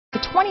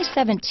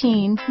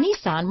2017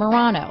 Nissan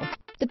Murano.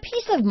 The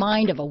peace of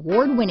mind of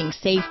award-winning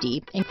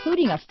safety,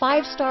 including a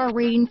 5-star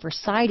rating for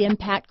side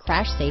impact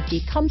crash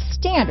safety, comes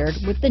standard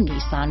with the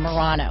Nissan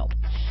Murano.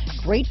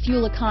 Great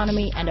fuel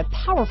economy and a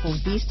powerful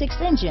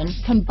V6 engine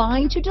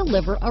combine to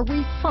deliver a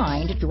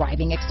refined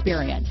driving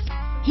experience.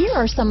 Here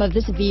are some of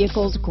this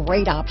vehicle's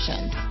great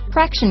options: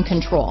 traction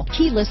control,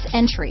 keyless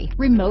entry,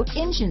 remote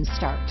engine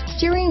start,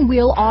 steering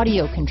wheel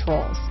audio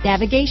controls,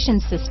 navigation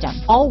system,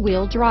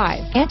 all-wheel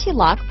drive,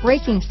 anti-lock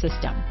braking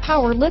system,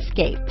 power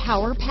liftgate,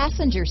 power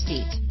passenger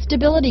seat,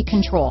 stability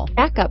control,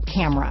 backup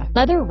camera,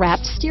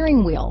 leather-wrapped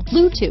steering wheel,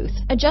 Bluetooth,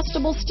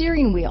 adjustable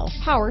steering wheel,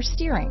 power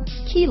steering,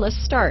 keyless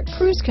start,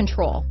 cruise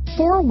control,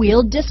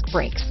 4-wheel disc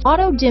brakes,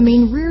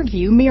 auto-dimming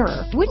rear-view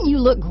mirror. Wouldn't you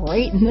look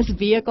great in this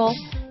vehicle?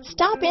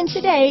 Stop in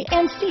today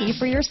and see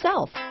for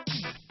yourself.